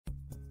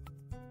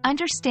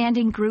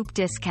Understanding Group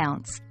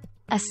Discounts.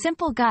 A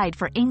simple guide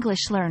for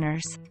English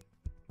learners.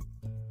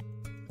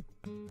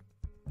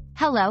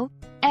 Hello,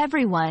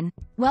 everyone.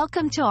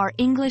 Welcome to our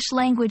English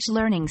language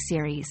learning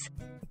series.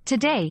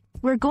 Today,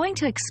 we're going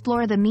to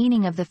explore the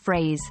meaning of the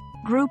phrase,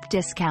 group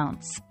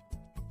discounts.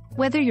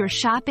 Whether you're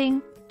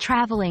shopping,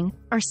 traveling,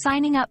 or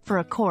signing up for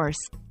a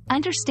course,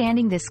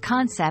 understanding this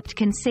concept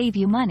can save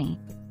you money.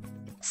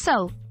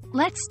 So,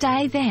 let's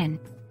dive in.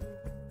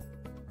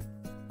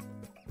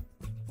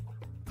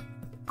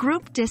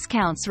 Group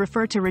discounts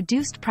refer to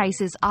reduced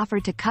prices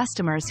offered to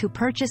customers who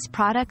purchase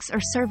products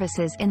or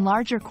services in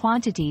larger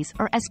quantities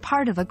or as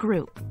part of a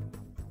group.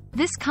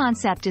 This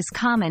concept is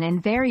common in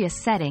various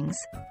settings,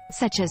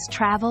 such as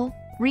travel,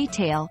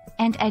 retail,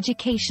 and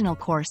educational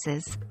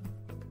courses.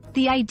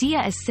 The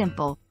idea is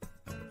simple.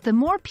 The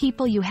more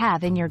people you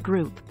have in your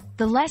group,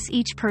 the less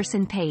each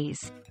person pays.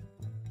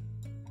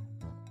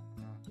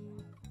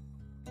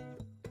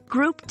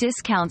 Group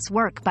discounts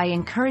work by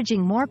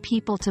encouraging more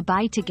people to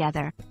buy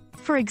together.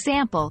 For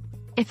example,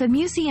 if a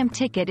museum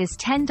ticket is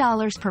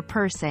 $10 per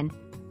person,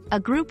 a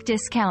group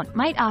discount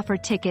might offer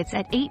tickets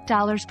at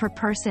 $8 per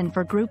person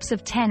for groups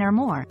of 10 or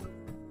more.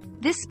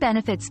 This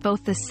benefits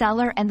both the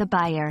seller and the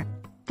buyer.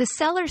 The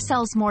seller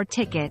sells more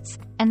tickets,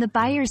 and the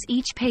buyers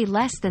each pay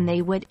less than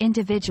they would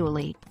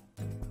individually.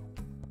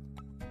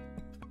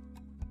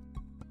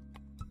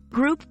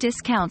 Group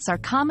discounts are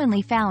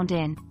commonly found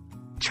in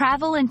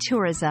travel and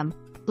tourism,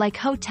 like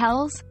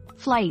hotels,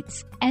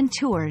 flights, and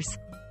tours,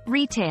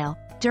 retail,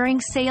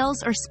 during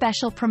sales or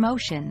special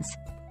promotions,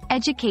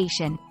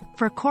 education,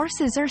 for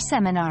courses or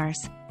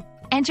seminars,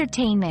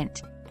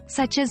 entertainment,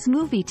 such as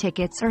movie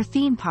tickets or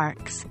theme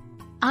parks,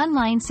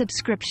 online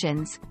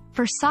subscriptions,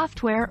 for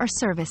software or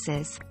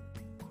services.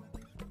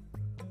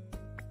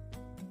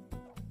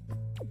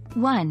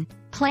 1.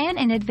 Plan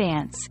in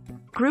advance.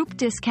 Group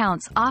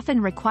discounts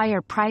often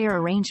require prior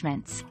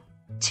arrangements.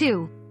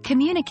 2.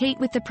 Communicate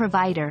with the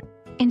provider.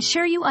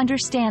 Ensure you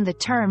understand the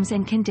terms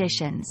and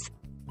conditions.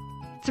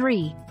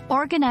 3.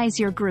 Organize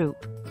your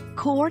group.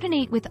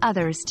 Coordinate with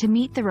others to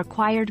meet the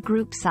required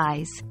group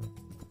size.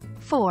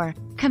 4.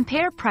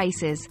 Compare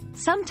prices.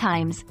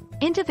 Sometimes,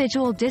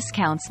 individual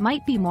discounts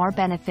might be more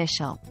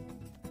beneficial.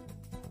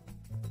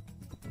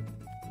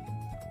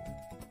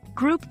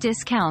 Group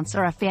discounts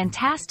are a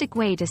fantastic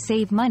way to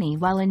save money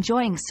while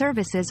enjoying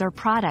services or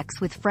products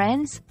with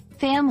friends,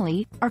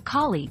 family, or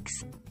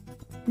colleagues.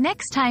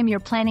 Next time you're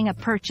planning a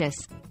purchase,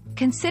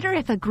 consider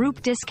if a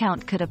group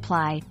discount could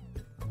apply.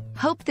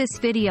 Hope this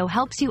video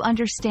helps you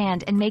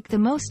understand and make the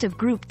most of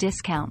group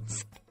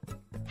discounts.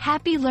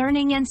 Happy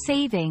learning and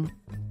saving!